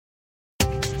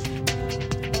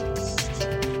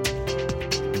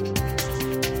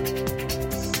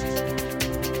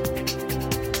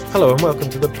Hello and welcome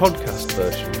to the podcast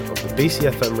version of the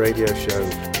BCFM radio show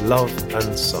Love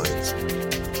and Science.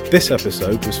 This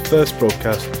episode was first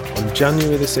broadcast on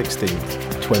January the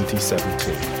 16th,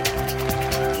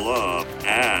 2017. Love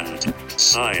and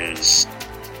Science.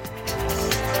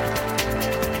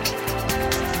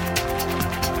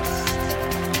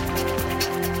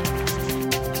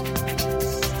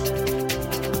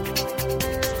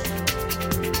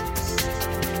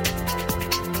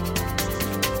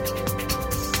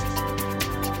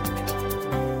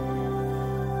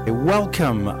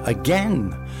 Welcome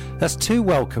again. That's two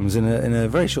welcomes in a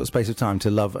very short space of time to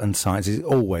Love and Science. It's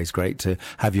always great to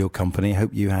have your company.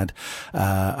 Hope you had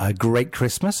a great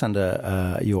Christmas and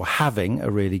you're having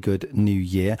a really good New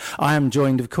Year. I am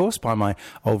joined, of course, by my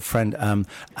old friend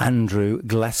Andrew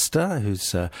Glester,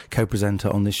 who's co-presenter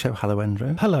on this show. Hello,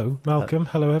 Andrew. Hello, Malcolm.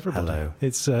 Hello, everybody. Hello.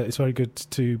 It's very good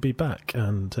to be back,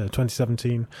 and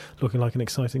 2017 looking like an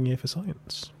exciting year for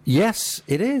science. Yes,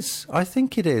 it is. I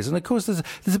think it is. And of course,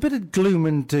 there's a bit of gloom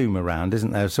and doom around,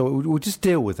 isn't there? So we'll just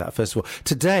deal with that first of all.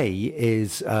 Today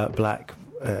is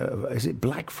is it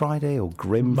Black Friday or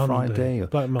Grim Monday. Friday? Or,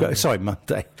 Black Monday. Sorry,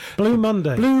 Monday. Blue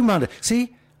Monday. Blue Monday.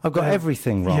 See? I've got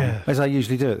everything wrong, yeah. as I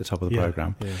usually do at the top of the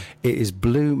programme. Yeah. It is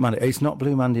Blue Monday. It's not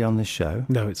Blue Monday on this show.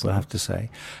 No, it's not. I not. have to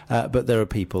say. But there are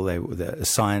people,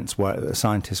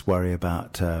 scientists worry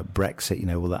about Brexit. You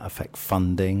know, will that affect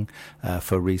funding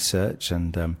for research?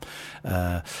 And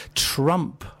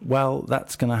Trump, well,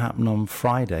 that's going to happen on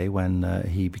Friday when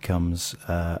he becomes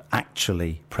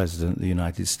actually President of the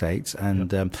United States. And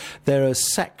there are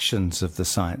sections of the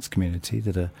science community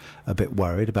that are a bit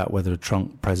worried about whether a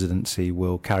Trump presidency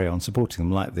will carry on supporting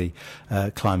them, like the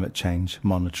climate change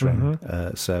monitoring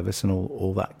service and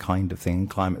all that kind of thing,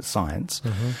 climate science.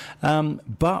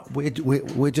 But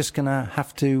we're just going to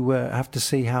have to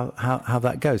see how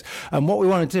that goes. And what we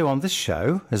want to do on this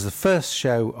show, as the first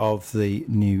show of the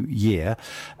new year,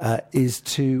 is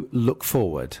to look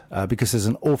forward, because there's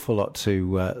an awful lot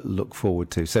to look forward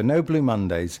to. So no Blue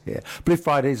Mondays here, Blue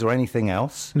Fridays or anything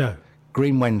else. No.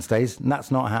 Green Wednesdays, and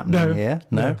that's not happening here.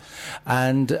 No. No.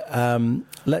 And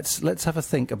let's have a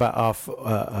think about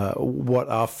what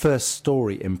our first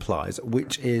story implies,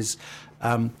 which is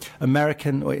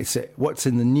what's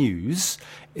in the news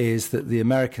is that the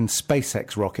American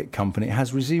SpaceX rocket company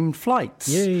has resumed flights.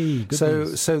 Yay! Good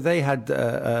news. So they had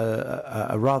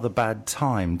a rather bad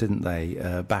time, didn't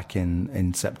they, back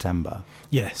in September?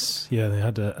 Yes. Yeah, they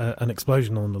had an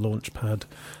explosion on the launch pad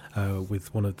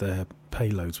with one of their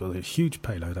payloads, well, a huge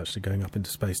payload actually going up into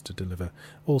space to deliver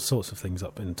all sorts of things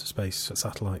up into space,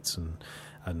 satellites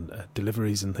and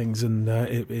deliveries and things, and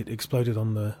it exploded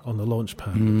on the launch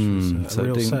pad, which was so a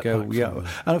real it didn't setback. go. Yeah,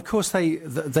 and of course they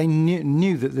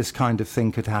knew that this kind of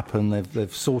thing could happen.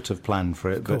 They've sort of planned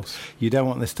for it, but you don't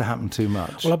want this to happen too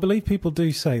much. Well, I believe people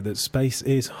do say that space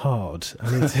is hard,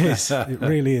 and it is. It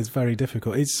really is very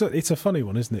difficult. It's a funny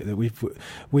one, isn't it? That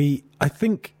I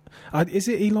think. Is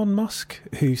it Elon Musk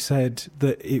who said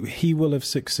that he will have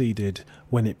succeeded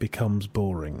when it becomes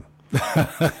boring?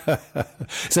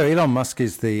 So Elon Musk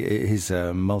is he's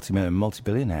a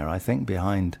multi-billionaire, I think,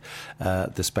 behind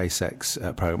the SpaceX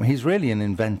program. He's really an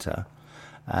inventor.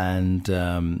 And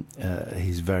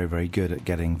he's very, very good at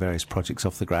getting various projects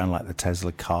off the ground, like the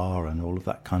Tesla car and all of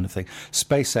that kind of thing.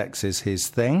 SpaceX is his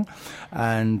thing,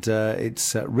 and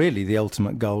it's really the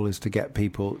ultimate goal is to get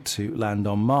people to land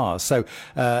on Mars. So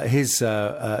his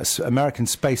American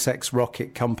SpaceX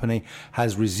rocket company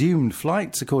has resumed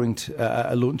flights, according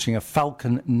to launching a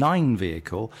Falcon 9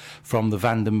 vehicle from the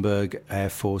Vandenberg Air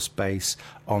Force Base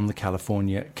on the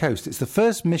California coast. It's the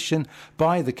first mission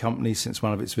by the company since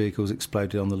one of its vehicles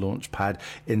exploded on the launch pad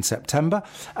in September,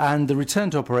 and the return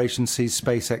to operation sees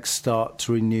SpaceX start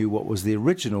to renew what was the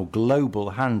original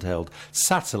global handheld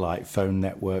satellite phone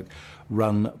network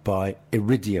run by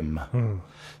Iridium.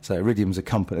 So Iridium's a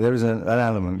company. There is an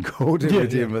element called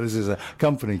Iridium, but this is a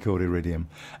company called Iridium.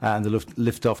 And the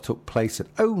liftoff took place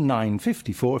at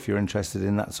 09:54, if you're interested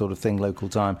in that sort of thing, local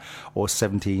time, or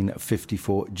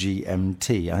 17:54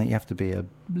 GMT. I think you have to be a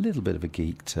little bit of a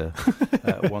geek to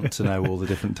want to know all the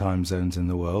different time zones in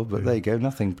the world. But there you go,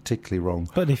 nothing particularly wrong.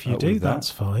 But if you do,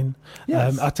 that's fine.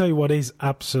 Yes. I tell you what is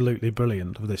absolutely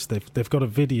brilliant of this. They've got a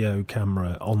video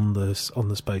camera on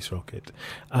the space rocket,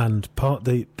 and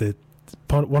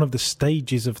one of the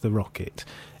stages of the rocket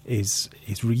is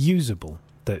reusable.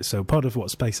 So part of what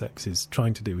SpaceX is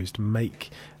trying to do is to make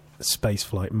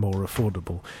spaceflight more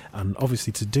affordable, and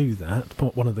obviously to do that,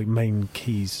 one of the main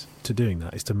keys to doing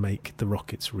that is to make the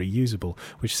rockets reusable,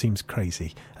 which seems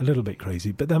crazy, a little bit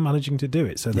crazy, but they're managing to do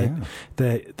it. So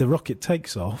the rocket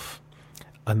takes off,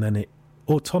 and then it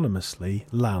autonomously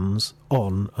lands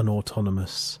on an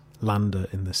autonomous lander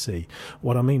in the sea.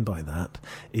 What I mean by that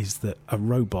is that a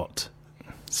robot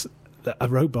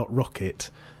rocket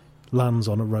lands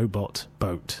on a robot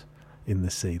boat in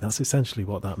the sea. That's essentially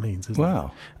what that means, isn't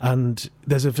it? And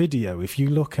there's a video. If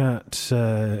you look at,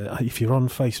 if you're on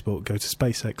Facebook, go to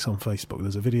SpaceX on Facebook.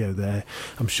 There's a video there.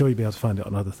 I'm sure you'll be able to find it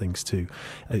on other things too.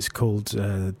 It's called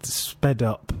Sped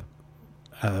Up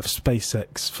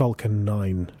SpaceX Falcon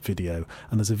 9 video.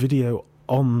 And there's a video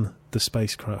on the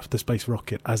spacecraft, the space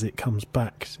rocket, as it comes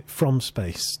back from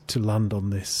space to land on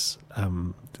this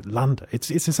lander. It's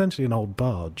essentially an old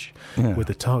barge with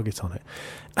a target on it.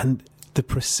 And the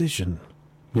precision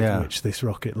with which this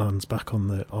rocket lands back on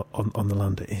the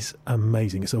lander is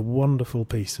amazing. It's a wonderful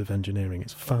piece of engineering.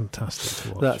 It's fantastic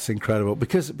to watch. That's incredible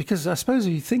because I suppose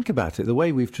if you think about it, the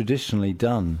way we've traditionally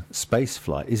done space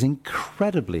flight is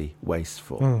incredibly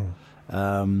wasteful.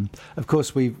 Of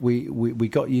course, we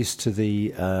got used to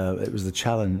it was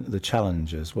the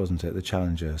Challengers, wasn't it? The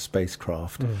Challenger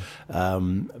spacecraft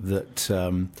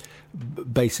that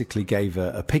basically gave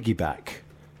a piggyback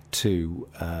to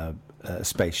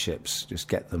spaceships, just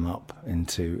get them up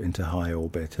into high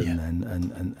orbit,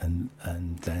 and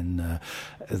then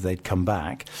they'd come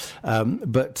back.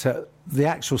 But the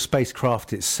actual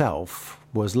spacecraft itself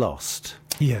was lost.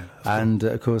 Yeah, and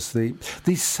of course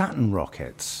these Saturn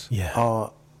rockets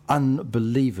are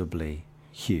unbelievably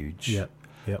huge. Yeah.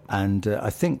 And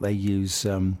I think they use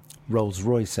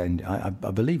Rolls-Royce I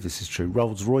believe this is true.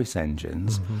 Rolls-Royce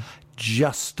engines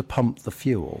just to pump the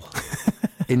fuel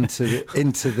into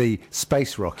the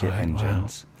space rocket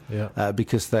engines. Wow.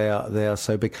 Because they are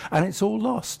so big, and it's all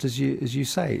lost, as you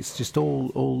say. It's just all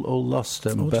lost.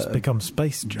 It's all just becomes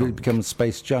space junk. It becomes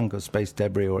space junk or space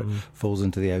debris, or it falls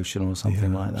into the ocean or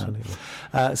something like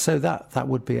that. So that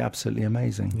would be absolutely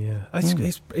amazing. Yeah,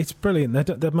 it's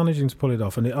brilliant. They're managing to pull it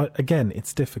off, and again,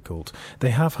 it's difficult.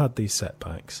 They have had these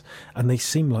setbacks, and they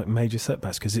seem like major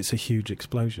setbacks because it's a huge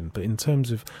explosion. But in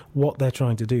terms of what they're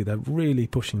trying to do, they're really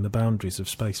pushing the boundaries of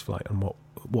spaceflight and what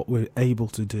we're able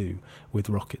to do with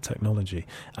rocket technology,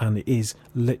 and it is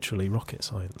literally rocket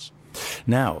science.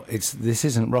 Now, this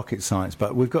isn't rocket science,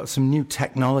 but we've got some new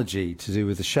technology to do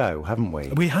with the show, haven't we?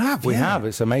 We have.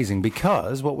 It's amazing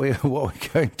because what we're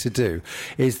going to do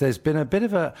is there's been a bit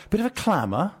of a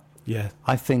clamour. Yeah,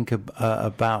 I think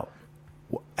about.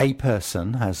 A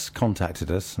person has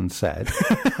contacted us and said...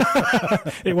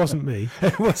 It wasn't me.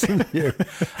 It wasn't you.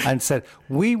 And said,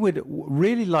 we would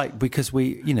really like... Because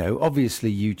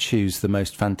obviously you choose the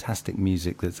most fantastic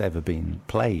music that's ever been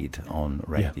played on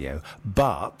radio,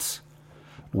 but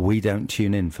we don't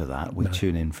tune in for that. We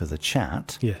tune in for the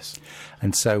chat. Yes.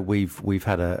 And so we've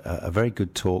had a very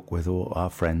good talk with all our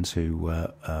friends who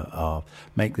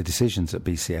make the decisions at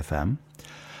BCFM.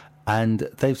 And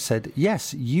they've said,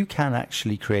 yes, you can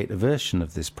actually create a version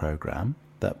of this programme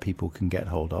that people can get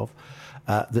hold of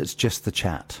that's just the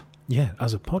chat. Yeah,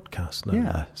 as a podcast, no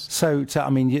less. So I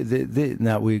mean,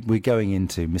 now we're going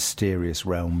into mysterious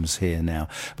realms here now.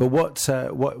 But what's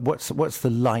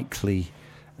the likely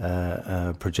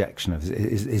projection of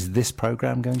is this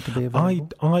program going to be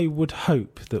available? I would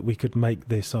hope that we could make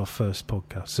this our first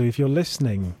podcast. So if you're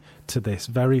listening to this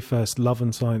very first Love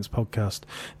and Science podcast,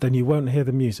 then you won't hear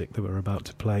the music that we're about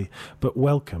to play, but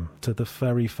welcome to the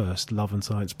very first Love and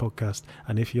Science podcast.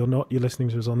 And if you're not, you're listening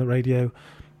to us on the radio,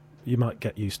 you might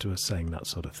get used to us saying that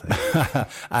sort of thing.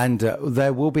 And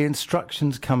there will be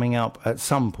instructions coming up at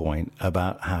some point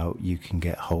about how you can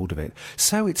get hold of it.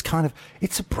 So it's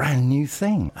a brand new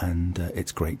thing, and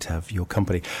it's great to have your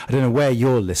company. I don't know where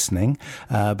you're listening,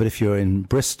 but if you're in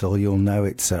Bristol, you'll know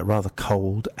it's rather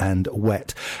cold and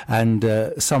wet.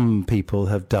 And some people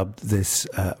have dubbed this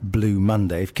Blue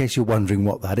Monday. In case you're wondering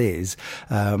what that is,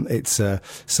 it's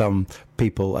some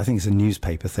people, I think it's a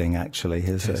newspaper thing actually,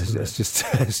 has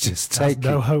just taken...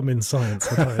 no home in science.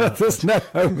 There's no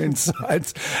home in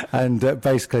science. And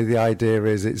basically the idea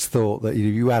is it's thought that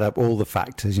you add up all the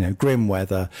factors, grim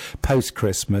weather,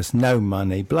 post-Christmas, no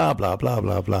money, blah, blah, blah,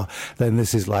 blah, blah, then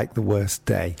this is like the worst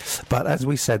day. But as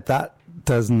we said, that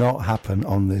does not happen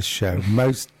on this show.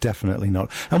 Most definitely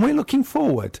not. And we're looking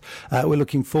forward. We're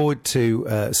looking forward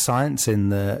to science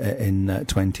in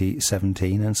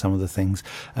 2017 and some of the things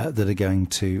that are going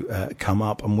to come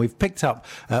up. And we've picked up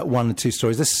one or two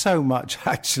stories. There's so much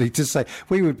actually to say.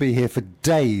 We would be here for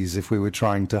days if we were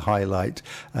trying to highlight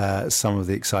some of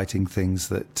the exciting things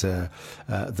that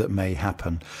may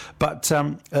happen. But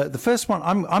the first one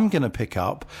I'm going to pick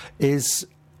up is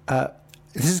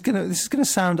This is going to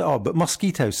sound odd, but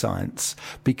mosquito science,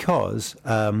 because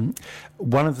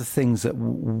one of the things that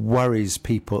worried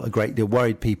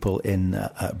people in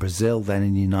Brazil, then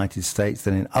in the United States,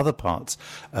 then in other parts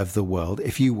of the world,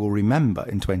 if you will remember,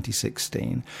 in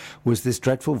 2016, was this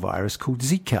dreadful virus called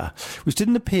Zika, which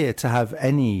didn't appear to have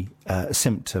any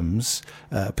symptoms,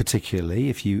 particularly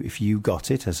if you got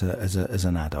it as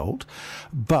an adult,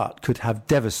 but could have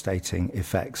devastating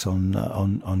effects on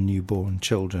newborn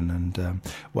children, and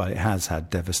it has had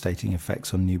devastating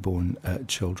effects on newborn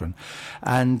children,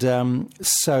 and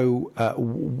so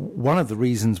one of the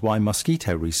reasons why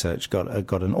mosquito research got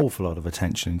an awful lot of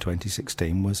attention in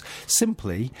 2016 was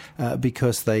simply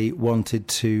because they wanted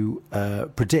to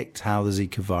predict how the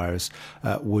Zika virus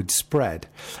would spread.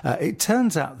 It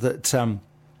turns out that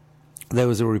there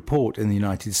was a report in the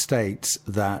United States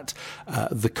that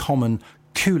the common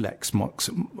Culex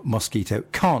mosquito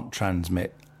can't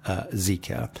transmit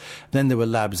Zika. Then there were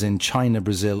labs in China,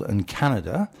 Brazil and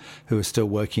Canada who are still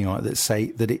working on it that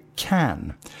say that it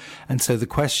can. And so the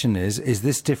question is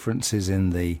this differences in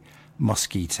the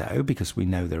mosquito, because we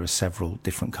know there are several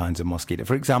different kinds of mosquito.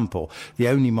 For example, the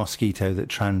only mosquito that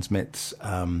transmits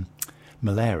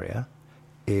malaria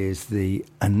is the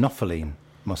Anopheline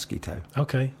mosquito.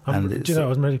 Okay. Do you know, I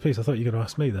was really pleased. I thought you were going to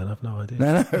ask me then. I've no idea.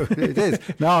 No, it is.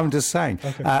 No, I'm just saying.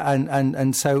 Okay.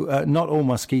 And so not all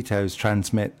mosquitoes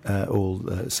transmit all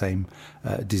the same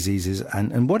diseases.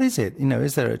 And what is it?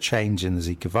 Is there a change in the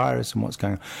Zika virus and what's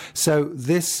going on? So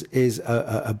this is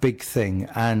a big thing.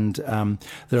 And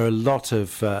there are a lot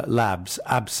of labs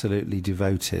absolutely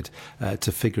devoted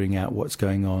to figuring out what's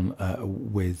going on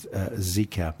with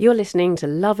Zika. You're listening to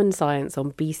Love and Science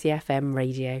on BCFM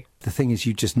Radio. The thing is,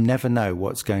 you just never know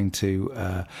what's going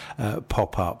to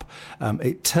pop up.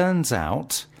 It turns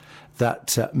out that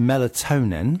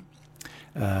melatonin,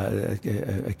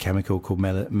 a chemical called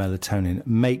melatonin,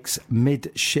 makes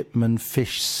midshipman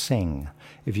fish sing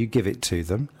if you give it to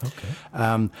them. Okay.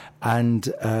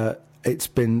 It's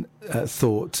been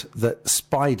thought that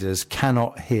spiders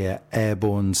cannot hear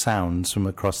airborne sounds from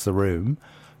across the room,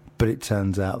 but it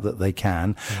turns out that they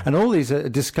can. Yeah. And all these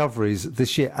discoveries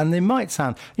this year, and they might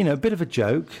sound, a bit of a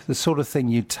joke, the sort of thing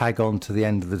you tag on to the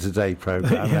end of the Today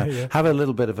programme, have a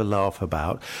little bit of a laugh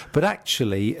about. But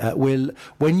actually,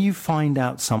 when you find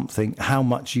out something, how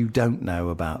much you don't know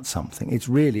about something, it's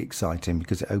really exciting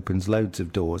because it opens loads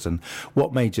of doors. And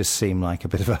what may just seem like a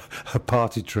bit of a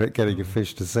party trick, getting a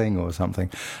fish to sing or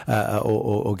something,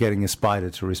 or getting a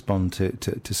spider to respond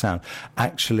to sound,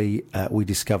 actually we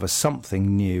discover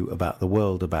something new about the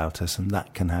world about us, and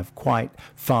that can have quite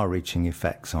far-reaching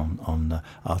effects on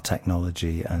our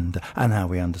technology and how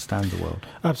we understand the world.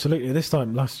 Absolutely. This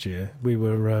time last year, we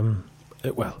were,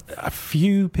 a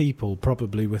few people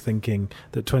probably were thinking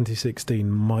that 2016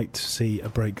 might see a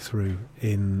breakthrough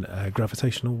in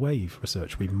gravitational wave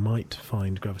research. We might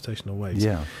find gravitational waves.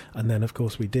 Yeah. And then, of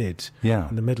course, we did. Yeah.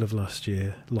 In the middle of last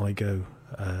year, LIGO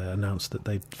announced that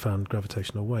they'd found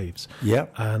gravitational waves. Yeah.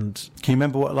 And can you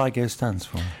remember what LIGO stands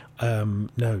for?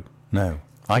 No.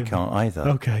 I can't either.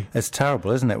 Okay. It's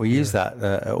terrible, isn't it? We use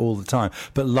that all the time.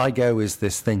 But LIGO is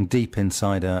this thing deep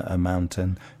inside a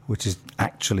mountain which has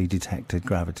actually detected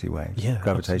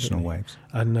gravitational waves.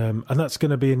 And that's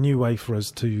going to be a new way for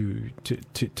us to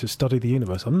study the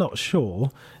universe. I'm not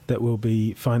sure that we'll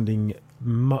be finding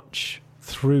much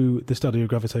through the study of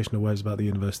gravitational waves about the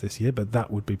universe this year, but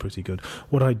that would be pretty good.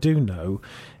 What I do know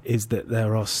is that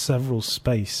there are several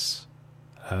space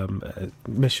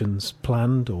missions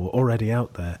planned or already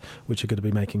out there which are going to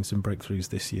be making some breakthroughs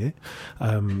this year.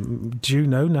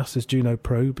 NASA's Juno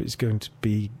probe is going to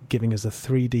be giving us a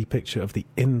 3D picture of the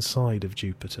inside of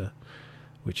Jupiter,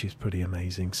 which is pretty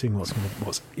amazing, seeing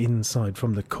what's inside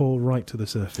from the core right to the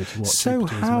surface. So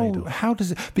how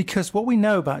does it? Because what we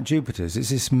know about Jupiter is it's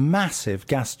this massive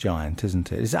gas giant,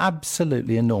 isn't it? It's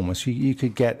absolutely enormous. You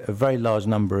could get a very large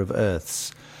number of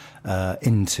Earths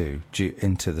into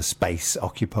the space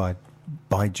occupied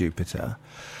by Jupiter,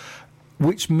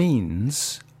 which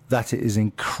means that it is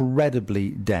incredibly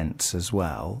dense as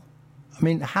well. I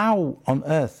mean, how on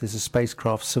earth is a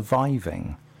spacecraft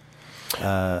surviving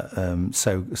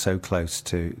so close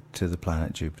to the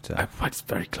planet Jupiter? It's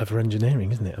very clever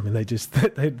engineering, isn't it? I mean,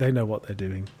 they know what they're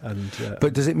doing.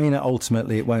 But does it mean that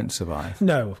ultimately it won't survive?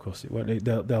 No, of course it won't.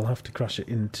 They'll have to crash it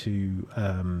into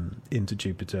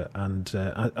Jupiter, and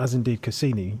as indeed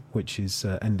Cassini, which is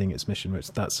ending its mission.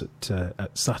 That's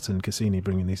at Saturn. Cassini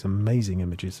bringing these amazing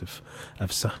images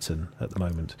of Saturn at the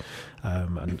moment,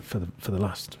 and for the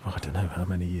last I don't know how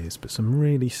many years, but some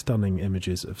really stunning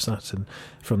images of Saturn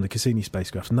from the Cassini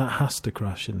spacecraft, and that has to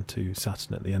crash into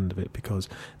Saturn at the end of it because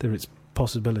there is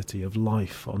possibility of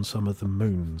life on some of the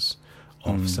moons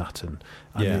of Saturn,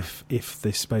 and if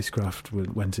this spacecraft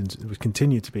would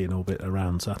continue to be in orbit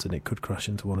around Saturn, it could crash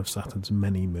into one of Saturn's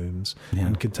many moons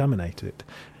and contaminate it.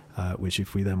 Which,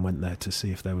 if we then went there to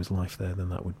see if there was life there, then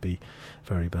that would be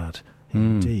very bad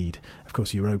indeed. Of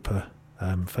course, Europa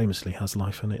famously has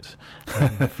life in it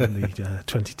from the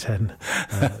 2010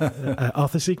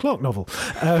 Arthur C. Clarke novel.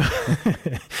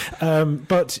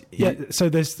 But so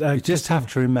there's. You just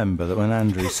have to remember that when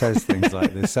Andrew says things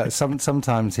like this,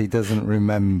 sometimes he doesn't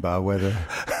remember whether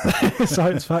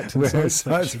science fact and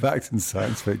science fact and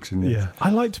science fiction. Yes. Yeah,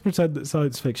 I like to pretend that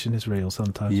science fiction is real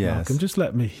sometimes. Yes. Malcolm, just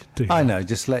let me do. I know,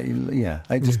 just let you. Yeah,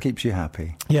 it just keeps you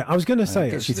happy. Yeah, I was going to say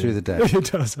it gets you through the day.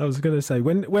 It does. I was going to say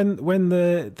when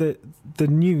the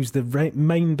news, the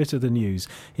main bit of the news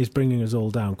is bringing us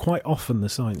all down. Quite often the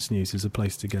science news is a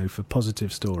place to go for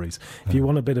positive stories. If you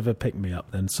want a bit of a pick-me-up,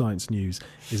 then science news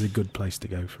is a good place to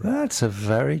go for it. That's a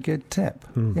very good tip.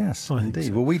 Yes, indeed.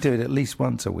 So. Well, we do it at least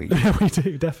once a week. We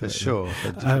do, definitely. For sure.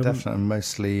 But definitely,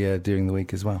 mostly during the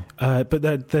week as well. But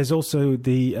there's also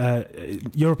the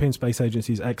European Space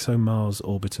Agency's ExoMars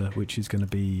orbiter, which is going to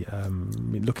be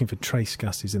looking for trace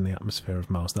gases in the atmosphere of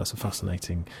Mars. That's a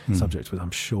fascinating subject, which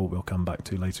I'm sure we'll come back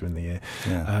to later in the year.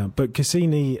 Yeah. But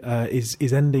Cassini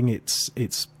is ending its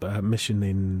mission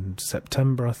in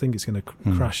September. I think it's going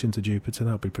to crash into Jupiter.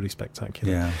 That'll be pretty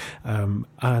spectacular. Yeah.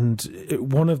 And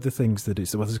one of the things that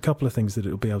there's a couple of things that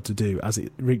it'll be able to do as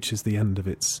it reaches the end of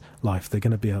its life. They're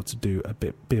going to be able to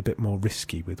be a bit more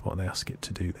risky with what they ask it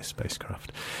to do, this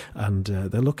spacecraft. And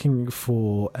they're looking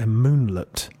for a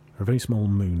moonlet, a very small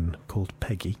moon called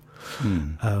Peggy.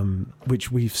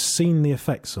 Which we've seen the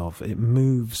effects of. It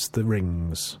moves the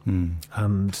rings,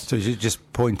 and so you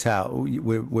just point out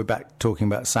we're back talking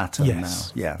about Saturn now.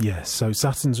 Yes. So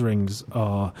Saturn's rings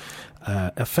are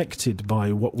affected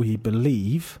by what we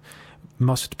believe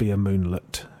must be a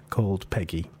moonlet called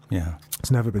Peggy. Yeah. It's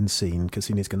never been seen.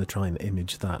 Cassini's going to try and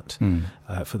image that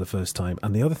for the first time.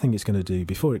 And the other thing it's going to do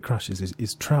before it crashes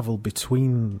is travel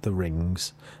between the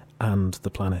rings and the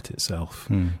planet itself.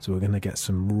 So we're going to get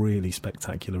some really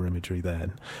spectacular imagery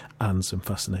then, and some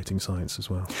fascinating science as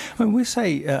well. When we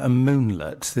say this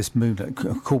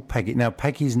moonlet called Peggy, now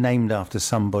Peggy's named after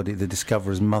somebody, the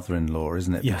discoverer's mother-in-law,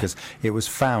 isn't it? Yeah. Because it was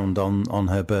found on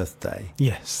her birthday.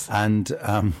 Yes. And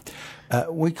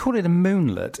we call it a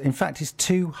moonlet. In fact, it's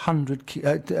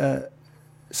 200...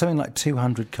 something like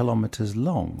 200 kilometres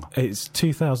long. It's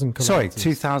 2,000 kilometres. Sorry,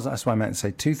 2,000. That's what I meant to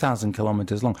say. 2,000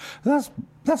 kilometres long.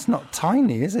 That's not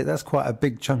tiny, is it? That's quite a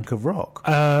big chunk of rock.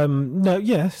 No,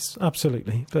 yes,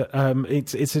 absolutely. But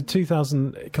it's a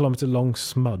 2,000 kilometre long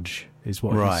smudge, is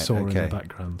what I saw in the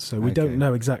background. So we don't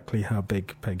know exactly how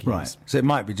big Peggy is. So it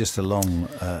might be just a long,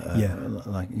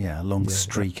 long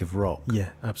streak of rock.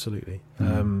 Yeah, absolutely.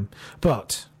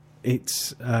 But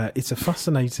it's a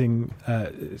fascinating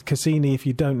Cassini. If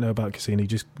you don't know about Cassini,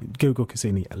 just Google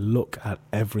Cassini and look at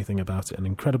everything about it. An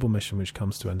incredible mission which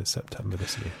comes to end in September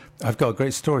this year. I've got a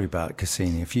great story about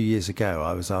Cassini. A few years ago,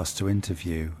 I was asked to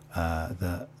interview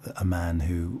a man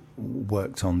who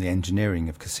worked on the engineering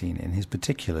of Cassini, and his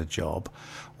particular job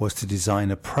was to design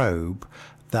a probe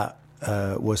that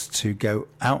was to go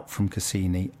out from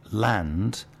Cassini,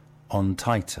 land on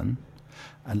Titan,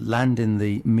 and land in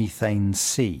the methane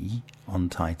sea on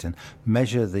Titan,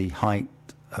 measure the height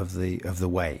of the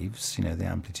waves, the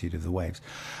amplitude of the waves,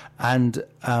 and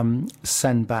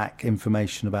send back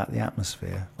information about the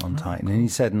atmosphere on Titan. And he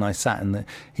said, and I sat in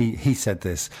he said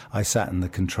this, I sat in the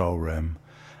control room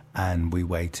and we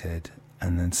waited,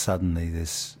 and then suddenly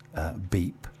this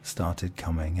beep started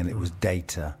coming, and it was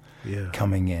data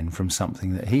coming in from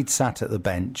something that he'd sat at the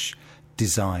bench,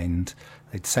 designed.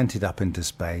 They'd sent it up into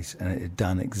space, and it had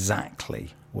done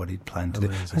exactly what he'd planned to do.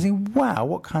 I think, wow,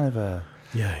 what kind of a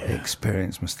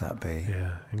experience must that be?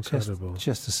 Yeah, incredible.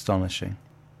 Just astonishing.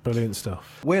 Brilliant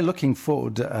stuff. We're looking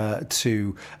forward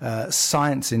to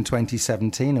science in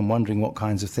 2017 and wondering what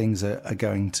kinds of things are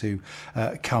going to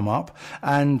come up.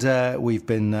 And we've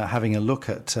been having a look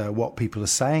at what people are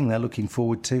saying they're looking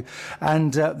forward to.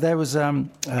 And there was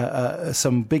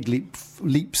some big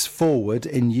leaps forward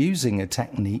in using a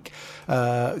technique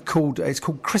called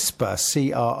CRISPR,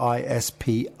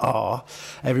 CRISPR.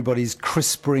 Everybody's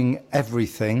CRISPRing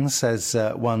everything, says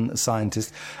one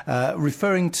scientist,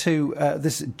 referring to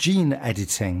this gene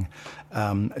editing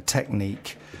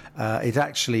technique. It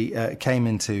actually came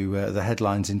into the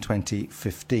headlines in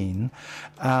 2015.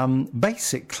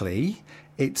 Basically,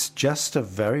 it's just a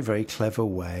very, very clever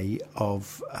way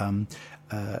of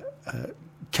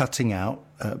cutting out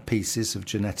pieces of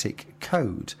genetic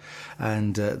code.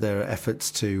 And there are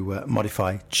efforts to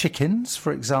modify chickens,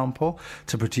 for example,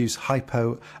 to produce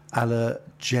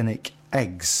hypoallergenic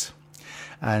eggs,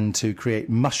 and to create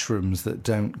mushrooms that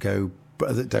don't go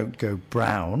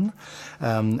brown.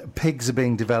 Pigs are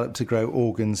being developed to grow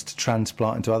organs to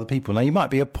transplant into other people. Now, you might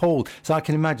be appalled. So I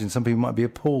can imagine some people might be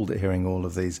appalled at hearing all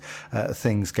of these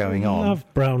things going on. Love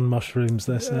brown mushrooms,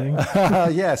 they're saying.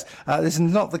 Yes, this is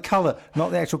not the colour,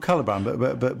 not the actual colour brown,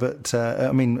 but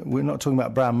I mean, we're not talking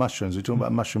about brown mushrooms. We're talking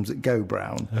about mushrooms that go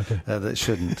brown, that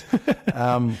shouldn't.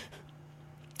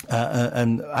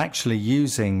 And actually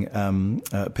using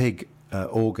pig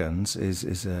organs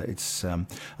is a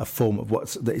form of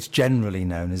it's generally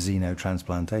known as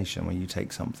xenotransplantation, where you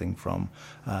take something from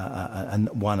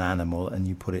one animal and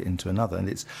you put it into another. And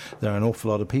there are an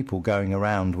awful lot of people going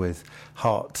around with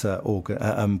heart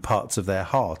parts of their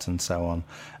heart and so on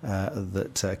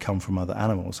that come from other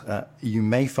animals. You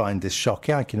may find this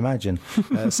shocking. I can imagine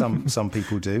some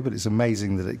people do, but it's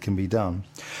amazing that it can be done.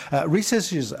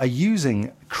 Researchers are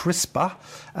using CRISPR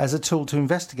as a tool to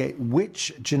investigate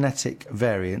which genetic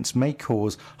variants may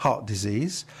cause heart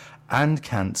disease and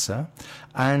cancer,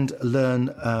 and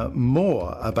learn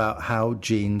more about how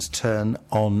genes turn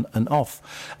on and off.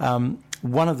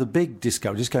 One of the big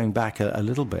discoveries, just going back a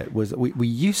little bit, was that we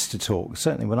used to talk,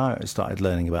 certainly when I started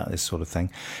learning about this sort of thing,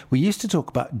 we used to talk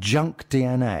about junk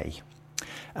DNA.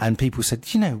 And people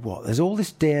said, you know what, there's all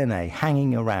this DNA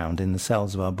hanging around in the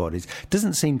cells of our bodies.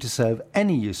 Doesn't seem to serve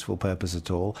any useful purpose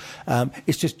at all.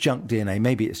 It's just junk DNA.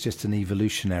 Maybe it's just an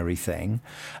evolutionary thing,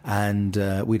 and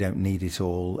we don't need it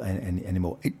all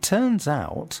anymore. It turns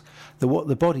out that what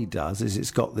the body does is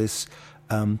it's got this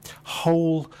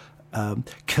whole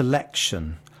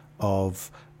collection of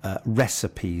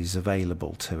recipes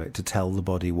available to it to tell the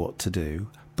body what to do,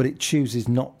 but it chooses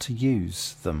not to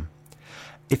use them.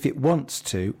 If it wants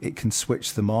to, it can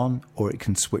switch them on or it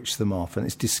can switch them off. And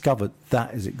it's discovered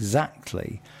that is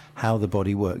exactly how the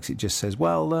body works. It just says,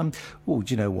 well, do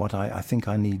you know what? I think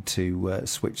I need to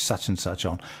switch such and such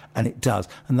on. And it does.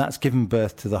 And that's given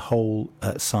birth to the whole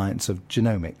science of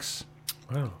genomics.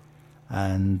 Wow.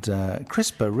 And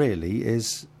CRISPR really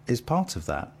is part of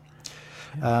that.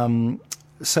 Yeah.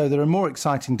 So there are more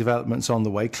exciting developments on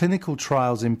the way. Clinical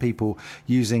trials in people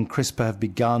using CRISPR have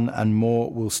begun, and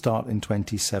more will start in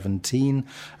 2017,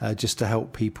 just to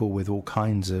help people with all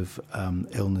kinds of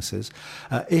illnesses.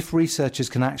 If researchers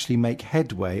can actually make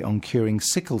headway on curing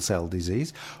sickle cell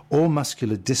disease or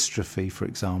muscular dystrophy, for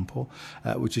example,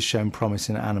 which has shown promise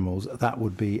in animals, that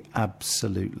would be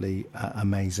absolutely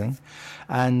amazing.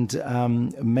 And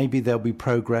maybe there'll be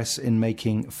progress in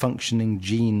making functioning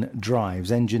gene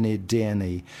drives, engineered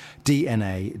DNA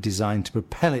designed to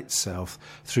propel itself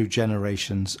through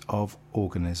generations of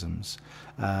organisms.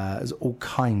 There's all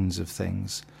kinds of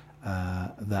things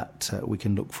that we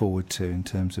can look forward to in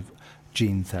terms of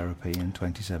gene therapy in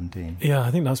 2017. Yeah,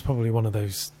 I think that's probably one of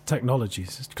those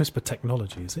technologies. It's CRISPR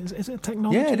technology. Is it a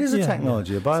technology? Yeah, it is a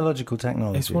technology, a biological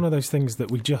technology. It's one of those things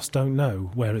that we just don't know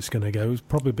where it's going to go. There's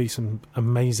probably be some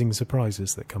amazing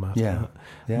surprises that come out of that.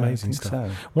 Yeah, amazing stuff.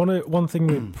 So. One thing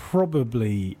we're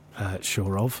probably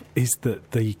sure of is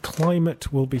that the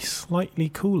climate will be slightly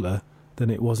cooler than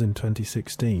it was in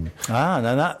 2016.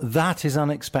 Now that is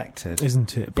unexpected,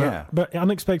 isn't it? But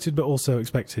unexpected, but also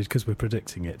expected because we're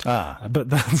predicting it. But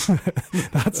that's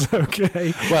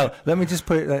okay. Well, let me just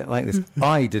put it like this: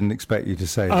 I didn't expect you to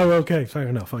say that. Oh, okay, fair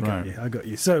enough. I got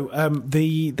you. So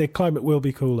the climate will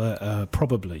be cooler,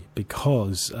 probably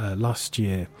because last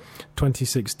year,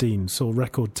 2016, saw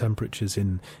record temperatures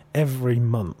in every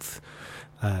month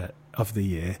of the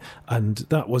year, and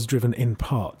that was driven in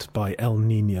part by El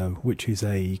Nino, which is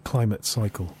a climate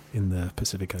cycle in the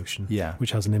Pacific Ocean,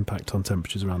 which has an impact on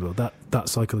temperatures around the world. That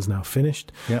cycle is now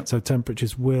finished, so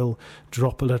temperatures will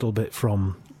drop a little bit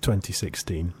from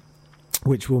 2016,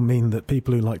 which will mean that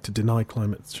people who like to deny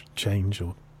climate change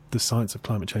or the science of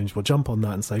climate change will jump on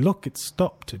that and say, look, it's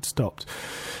stopped.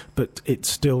 But it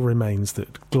still remains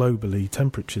that globally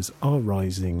temperatures are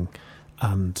rising,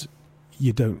 and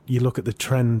you look at the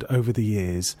trend over the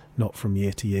years, not from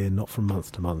year to year, not from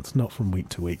month to month, not from week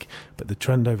to week, but the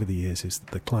trend over the years is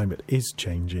that the climate is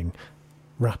changing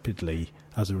rapidly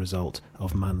as a result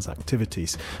of man's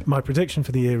activities. My prediction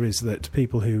for the year is that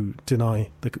people who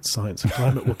deny the science of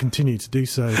climate will continue to do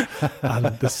so, and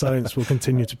the science will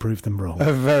continue to prove them wrong.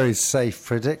 A very safe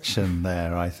prediction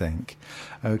there, I think.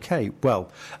 Okay,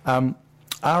 well,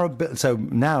 So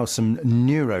now some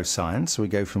neuroscience. We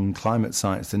go from climate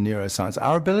science to neuroscience.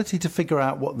 Our ability to figure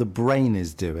out what the brain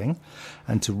is doing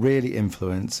and to really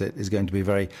influence it is going to be a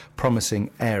very promising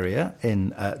area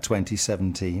in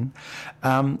 2017.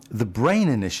 The Brain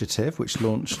Initiative, which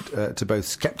launched to both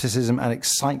skepticism and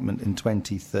excitement in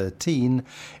 2013,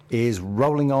 is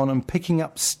rolling on and picking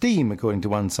up steam, according to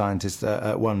one scientist,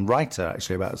 one writer,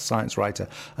 actually, about a science writer,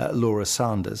 Laura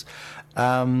Sanders.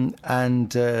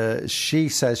 And she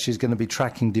says she's going to be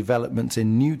tracking developments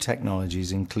in new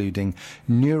technologies, including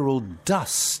neural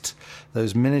dust,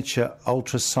 those miniature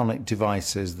ultrasonic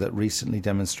devices that recently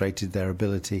demonstrated their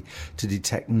ability to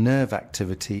detect nerve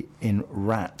activity in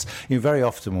rats. You know, very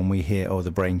often when we hear, oh,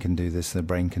 the brain can do this, the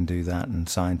brain can do that, and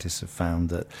scientists have found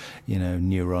that, you know,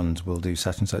 neurons will do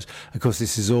such and such. Of course,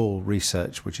 this is all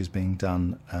research which is being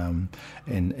done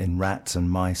in rats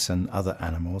and mice and other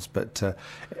animals, but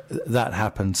that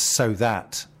happens so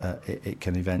that it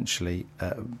can eventually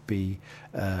be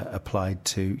applied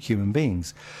to human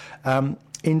beings.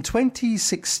 In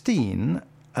 2016,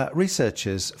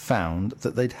 researchers found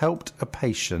that they'd helped a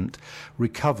patient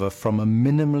recover from a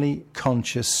minimally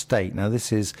conscious state. Now,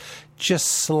 this is just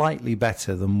slightly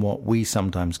better than what we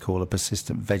sometimes call a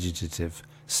persistent vegetative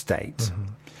state.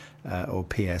 Or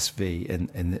PSV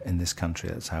in this country.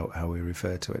 That's how we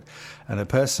refer to it. And a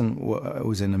person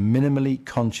was in a minimally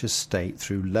conscious state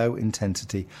through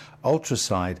low-intensity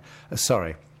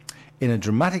In a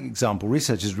dramatic example,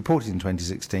 researchers reported in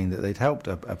 2016 that they'd helped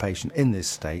a patient in this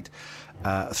state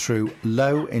through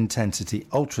low-intensity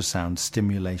ultrasound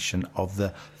stimulation of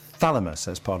the thalamus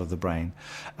as part of the brain.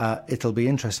 It'll be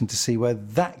interesting to see where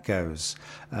that goes.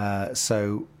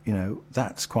 So, you know,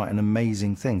 that's quite an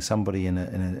amazing thing. Somebody in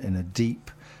a deep,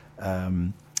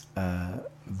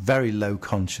 very low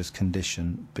conscious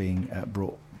condition being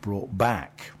brought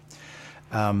back.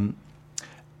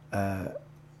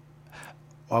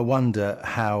 I wonder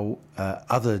how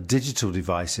other digital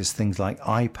devices, things like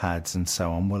iPads and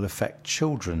so on, will affect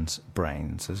children's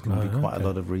brains. There's going to be quite a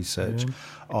lot of research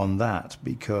on that,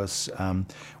 because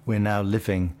we now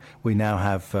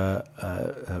have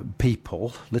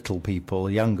little people,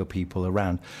 younger people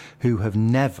around who have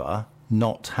never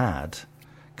not had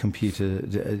computer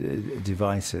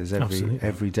devices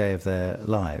every day of their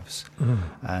lives,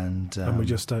 and we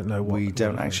just don't know what. We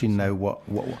don't actually know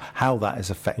how that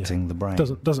is affecting the brain.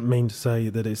 Doesn't mean to say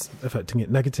that it's affecting it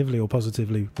negatively or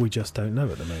positively. We just don't know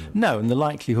at the moment. No, and the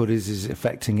likelihood is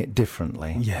affecting it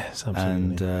differently. Yes,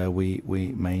 absolutely. And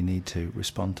we may need to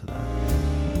respond to that.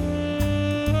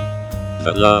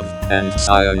 The Love and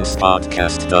Science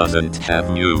podcast doesn't have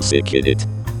music in it.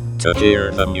 To hear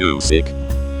the music,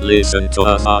 listen to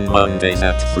us on Mondays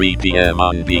at 3 p.m.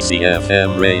 on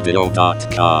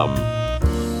bcfmradio.com.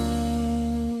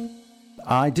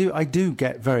 I do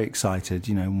get very excited,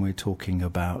 you know, when we're talking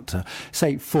about,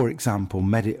 say, for example,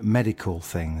 medical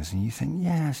things, and you think,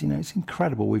 yes, you know, it's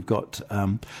incredible. We've got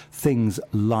things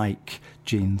like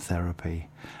gene therapy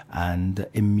and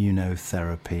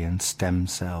immunotherapy and stem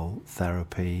cell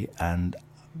therapy and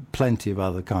plenty of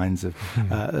other kinds of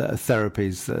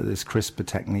therapies, this CRISPR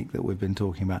technique that we've been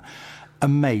talking about.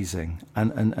 Amazing.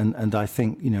 And I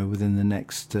think, you know, within the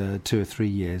next 2 or 3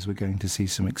 years, we're going to see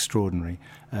some extraordinary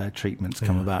treatments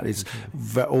come about. It's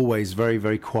always very,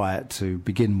 very quiet to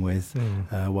begin with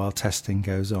while testing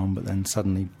goes on, but then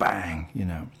suddenly, bang, you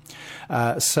know.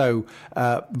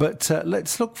 But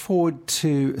let's look forward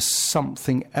to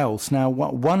something else. Now,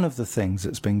 one of the things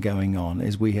that's been going on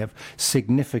is we have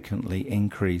significantly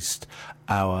increased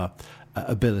our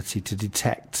ability to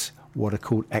detect what are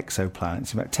called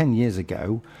exoplanets. About 10 years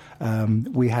ago,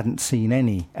 we hadn't seen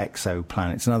any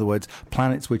exoplanets. In other words,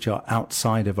 planets which are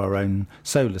outside of our own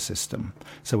solar system.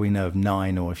 So we know of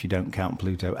 9, or if you don't count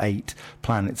Pluto, 8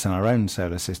 planets in our own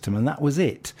solar system, and that was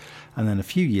it. And then a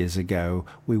few years ago,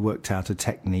 we worked out a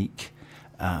technique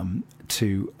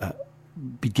to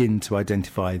begin to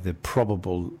identify the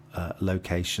probable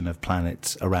location of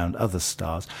planets around other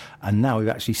stars, and now we've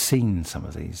actually seen some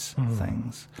of these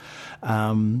things.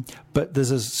 But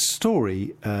there's a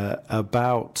story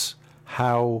about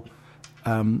how,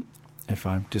 if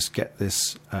I just get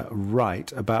this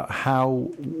right, about how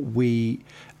we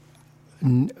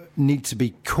need to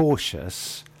be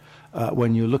cautious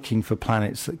when you're looking for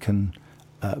planets that can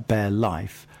bear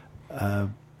life.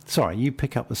 Sorry, you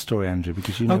pick up the story, Andrew,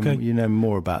 because you know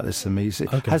more about this than me.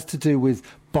 It has to do with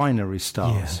binary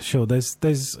stars. Yeah, sure. There's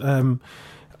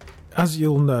as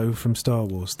you'll know from Star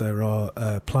Wars, there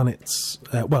are planets.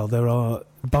 There are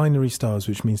binary stars,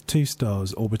 which means 2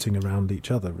 stars orbiting around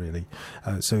each other. Really,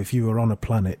 so if you were on a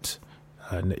planet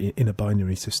in a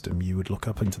binary system, you would look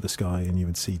up into the sky and you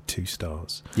would see two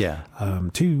stars. Yeah.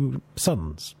 Two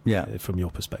suns, Yeah. from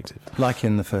your perspective. Like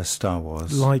in the first Star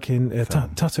Wars. Like in film.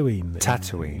 Tatooine.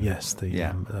 Tatooine. Yes,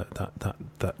 Yeah.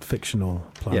 That fictional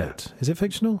planet. Is it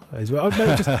fictional? No,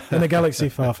 just in a galaxy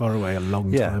far, far away, a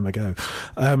long Yeah. time ago.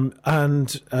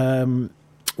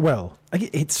 Well,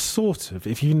 it's sort of,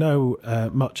 if you know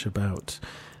much about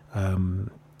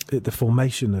the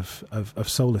formation of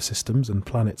solar systems and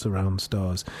planets around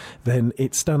stars, then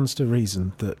it stands to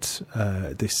reason that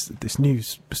this new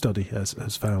study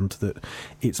has found that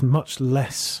it's much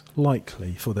less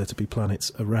likely for there to be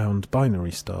planets around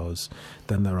binary stars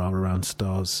than there are around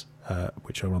stars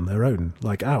which are on their own,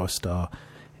 like our star,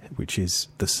 which is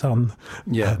the Sun,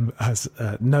 has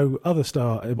no other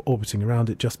star orbiting around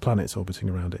it, just planets orbiting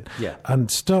around it. Yeah. And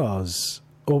stars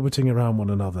orbiting around one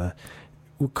another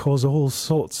will cause all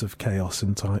sorts of chaos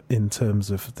in terms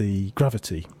of the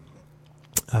gravity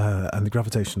and the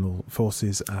gravitational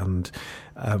forces and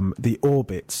the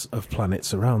orbits of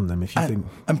planets around them. If you think,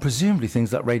 and presumably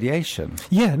things like radiation.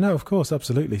 yeah, no, of course,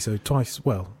 absolutely. So twice,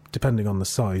 well, depending on the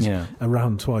size, Yeah.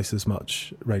 around twice as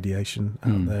much radiation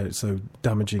out there, so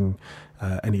damaging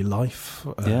any life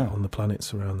on the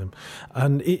planets around them.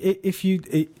 And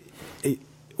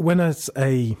when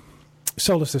a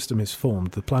solar system is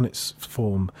formed, the planets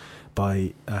form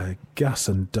by gas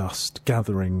and dust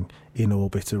gathering in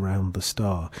orbit around the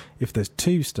star. If there's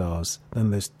two stars,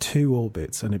 then there's two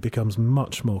orbits, and it becomes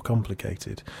much more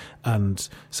complicated. And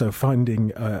so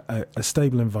finding a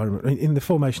stable environment in the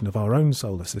formation of our own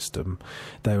solar system,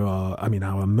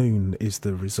 our moon is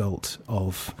the result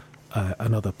of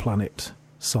another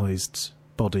planet-sized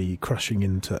body crashing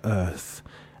into Earth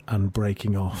and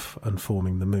breaking off and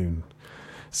forming the moon.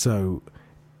 So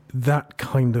that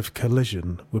kind of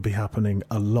collision would be happening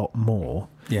a lot more,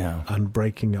 and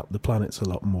breaking up the planets a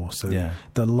lot more. So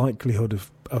the likelihood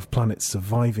of planets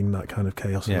surviving that kind of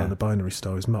chaos around a binary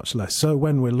star is much less. So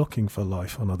when we're looking for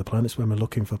life on other planets, when we're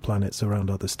looking for planets around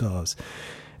other stars,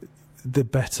 the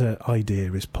better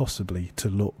idea is possibly to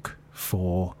look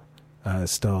for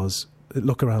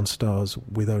look around stars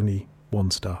with only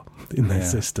one star in their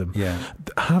system. Yeah.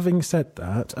 Having said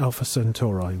that, Alpha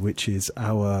Centauri, which is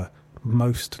our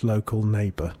most local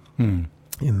neighbour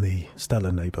in the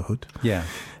stellar neighbourhood,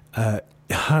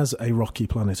 has a rocky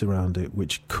planet around it,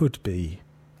 which could be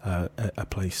a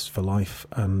place for life,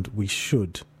 and we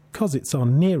should, because it's our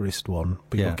nearest one,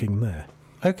 be looking there.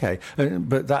 Okay,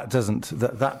 but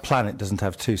that planet doesn't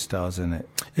have two stars in it.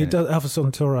 It does. Alpha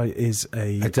Centauri is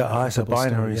it's a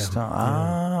binary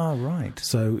star. Yeah. Right.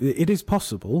 So it is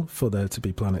possible for there to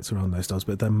be planets around those stars,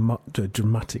 but they're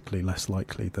dramatically less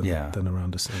likely than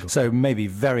around a single. So maybe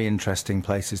very interesting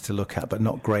places to look at, but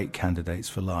not great candidates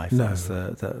for life. No.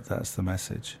 That's the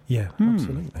message. Yeah,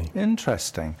 absolutely.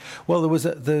 Interesting. Well,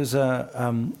 there's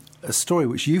a story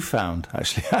which you found,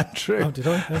 actually, Andrew. Oh, did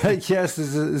I? Okay. Yes,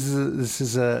 this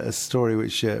is a story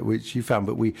which you found,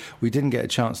 but we didn't get a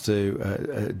chance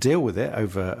to deal with it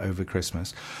over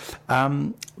Christmas.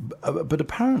 But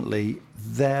apparently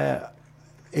there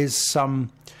is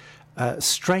some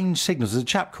strange signals. There's a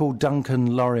chap called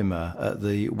Duncan Lorimer at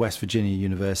the West Virginia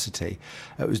University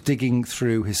was digging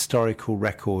through historical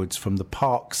records from the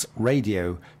Parkes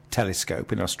Radio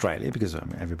telescope in Australia, because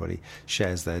everybody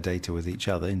shares their data with each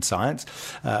other in science,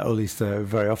 or at least they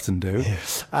very often do.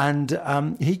 Yes.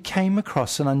 And he came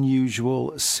across an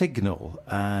unusual signal,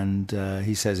 and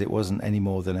he says it wasn't any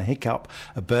more than a hiccup,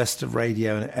 a burst of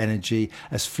radio energy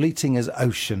as fleeting as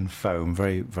ocean foam.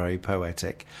 Very, very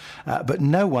poetic. But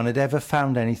no one had ever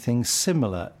found anything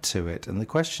similar to it. And the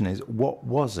question is, what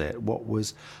was it? What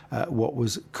was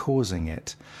causing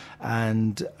it?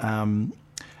 And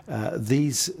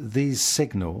these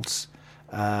signals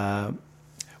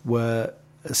were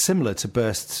similar to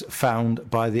bursts found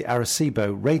by the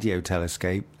Arecibo radio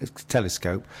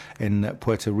telescope in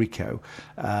Puerto Rico,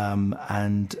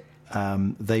 and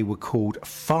they were called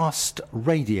fast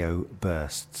radio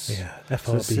bursts. Yeah,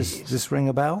 FRBs. Does this ring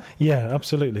a bell? Yeah,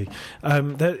 absolutely.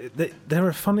 They're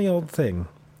a funny old thing.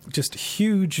 Just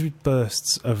huge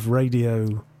bursts of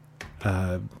radio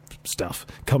stuff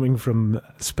coming from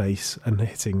space and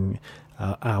hitting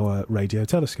our radio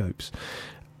telescopes,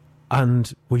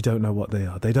 and we don't know what they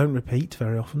are. They don't repeat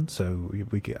very often, so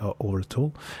we get or at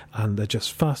all, and they're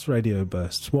just fast radio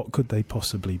bursts. What could they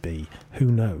possibly be? Who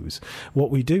knows?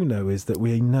 What we do know is that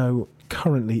we know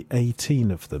currently 18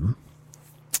 of them.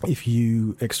 If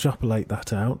you extrapolate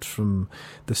that out from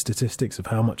the statistics of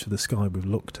how much of the sky we've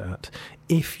looked at,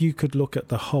 if you could look at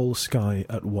the whole sky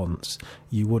at once,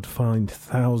 you would find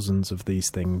thousands of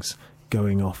these things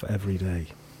going off every day.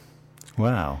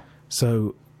 Wow.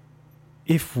 So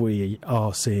if we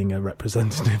are seeing a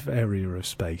representative area of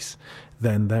space,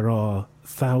 then there are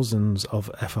thousands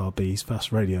of FRBs,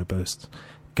 fast radio bursts,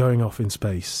 going off in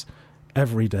space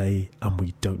every day, and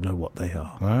we don't know what they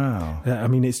are. Wow. I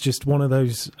mean, it's just one of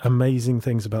those amazing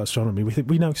things about astronomy.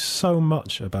 We know so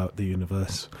much about the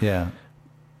universe, Yeah.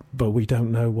 but we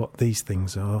don't know what these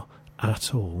things are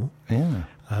at all. Yeah.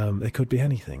 They could be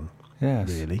anything, Yes.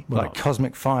 really. Like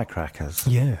cosmic firecrackers.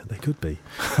 Yeah, they could be.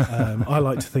 I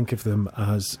like to think of them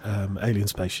as alien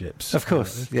spaceships. Of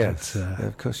course, yes.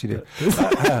 Of course you do.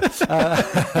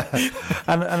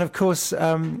 And of course,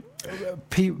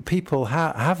 people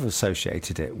have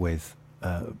associated it with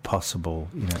possible,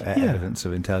 evidence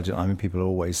of intelligence. I mean, people are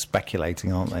always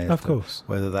speculating, aren't they? Of course.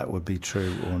 Whether that would be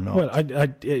true or not. Well,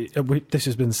 this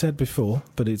has been said before,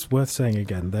 but it's worth saying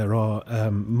again. There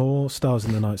are more stars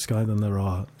in the night sky than there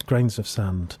are grains of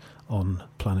sand on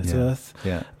planet Earth.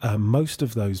 Yeah. Most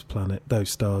of those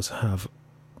stars have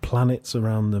planets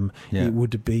around them. Yeah. It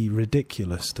would be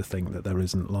ridiculous to think that there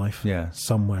isn't life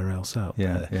somewhere else out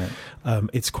there. Yeah.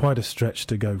 It's quite a stretch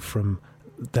to go from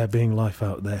there being life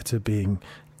out there to being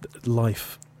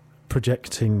life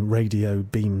projecting radio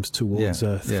beams towards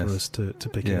Earth for us to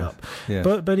pick it up. Yeah.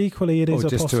 But equally, it is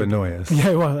just to annoy us.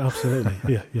 Yeah, well,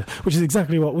 absolutely. yeah. Which is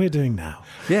exactly what we're doing now.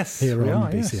 Yes, here we on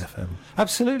are, BCFM. Yes.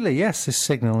 Absolutely, yes. This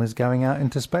signal is going out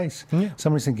into space. Yeah.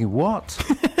 Somebody's thinking, what?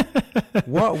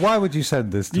 Why would you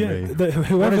send this to me?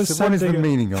 What is the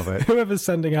meaning of it? Whoever's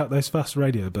sending out those fast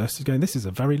radio bursts is going, this is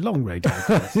a very long radio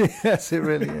burst. Yes, it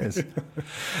really is.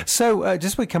 So,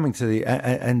 just we're coming to the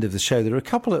end of the show. There are a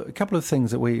couple of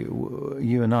things that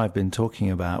you and I have been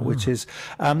talking about, which is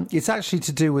it's actually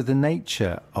to do with the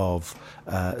nature of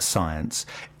science.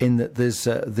 In that there's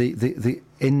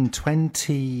in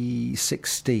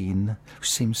 2016, which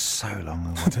seems so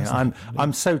long ago.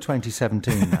 I'm so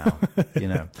 2017 now,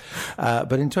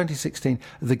 but in 2016,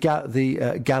 the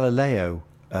Galileo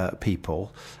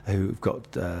people who've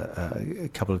got a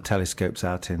couple of telescopes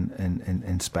out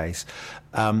in space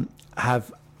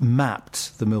have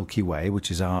mapped the Milky Way, which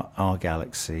is our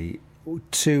galaxy,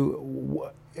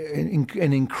 to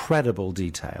in incredible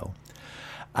detail.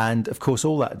 And, of course,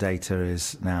 all that data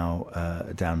is now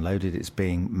downloaded. It's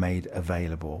being made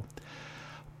available.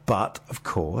 But, of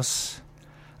course,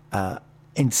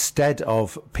 instead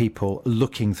of people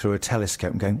looking through a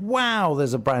telescope and going, wow,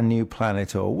 there's a brand new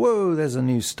planet, or whoa, there's a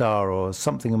new star, or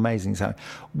something amazing is happening,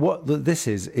 what this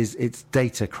is it's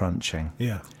data crunching.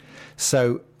 Yeah.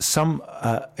 So some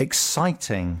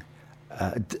exciting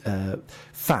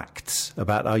facts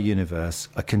about our universe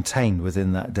are contained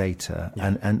within that data,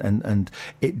 and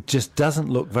it just doesn't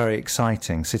look very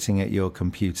exciting sitting at your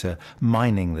computer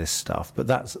mining this stuff, but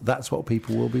that's what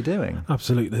people will be doing.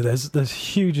 Absolutely. There's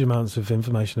huge amounts of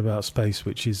information about space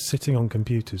which is sitting on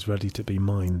computers ready to be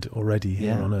mined already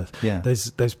here on Earth. Yeah.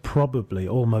 There's probably,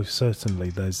 almost certainly,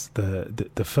 there's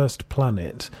the first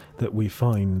planet that we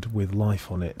find with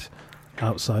life on it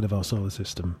outside of our solar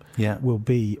system will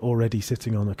be already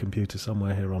sitting on a computer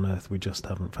somewhere here on Earth. We just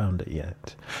haven't found it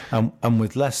yet. And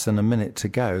with less than a minute to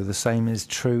go, the same is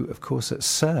true, of course, at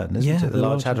CERN, isn't it? The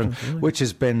Large Hadron, which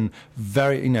has been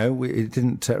very, it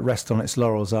didn't rest on its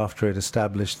laurels after it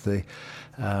established the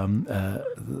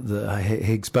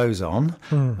Higgs boson,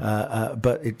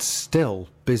 but it's still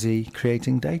busy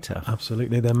creating data.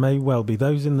 Absolutely. There may well be.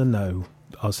 Those in the know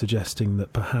are suggesting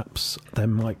that perhaps there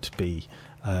might be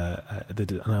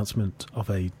the announcement of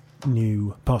a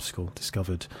new particle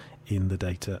discovered in the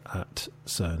data at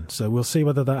CERN. So we'll see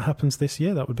whether that happens this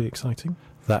year. That would be exciting.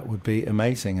 That would be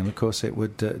amazing. And, of course, it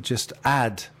would just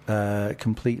add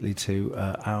completely to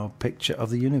our picture of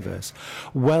the universe.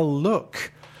 Well,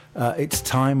 look, it's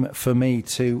time for me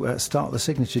to start the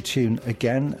signature tune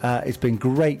again. It's been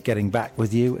great getting back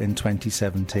with you in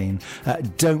 2017.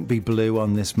 Don't be blue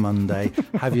on this Monday.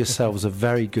 Have yourselves a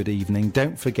very good evening.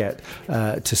 Don't forget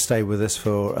to stay with us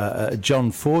for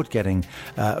John Ford getting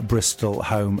Bristol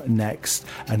home next.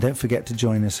 And don't forget to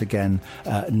join us again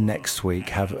next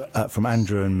week. From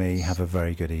Andrew and me, have a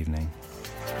very good evening.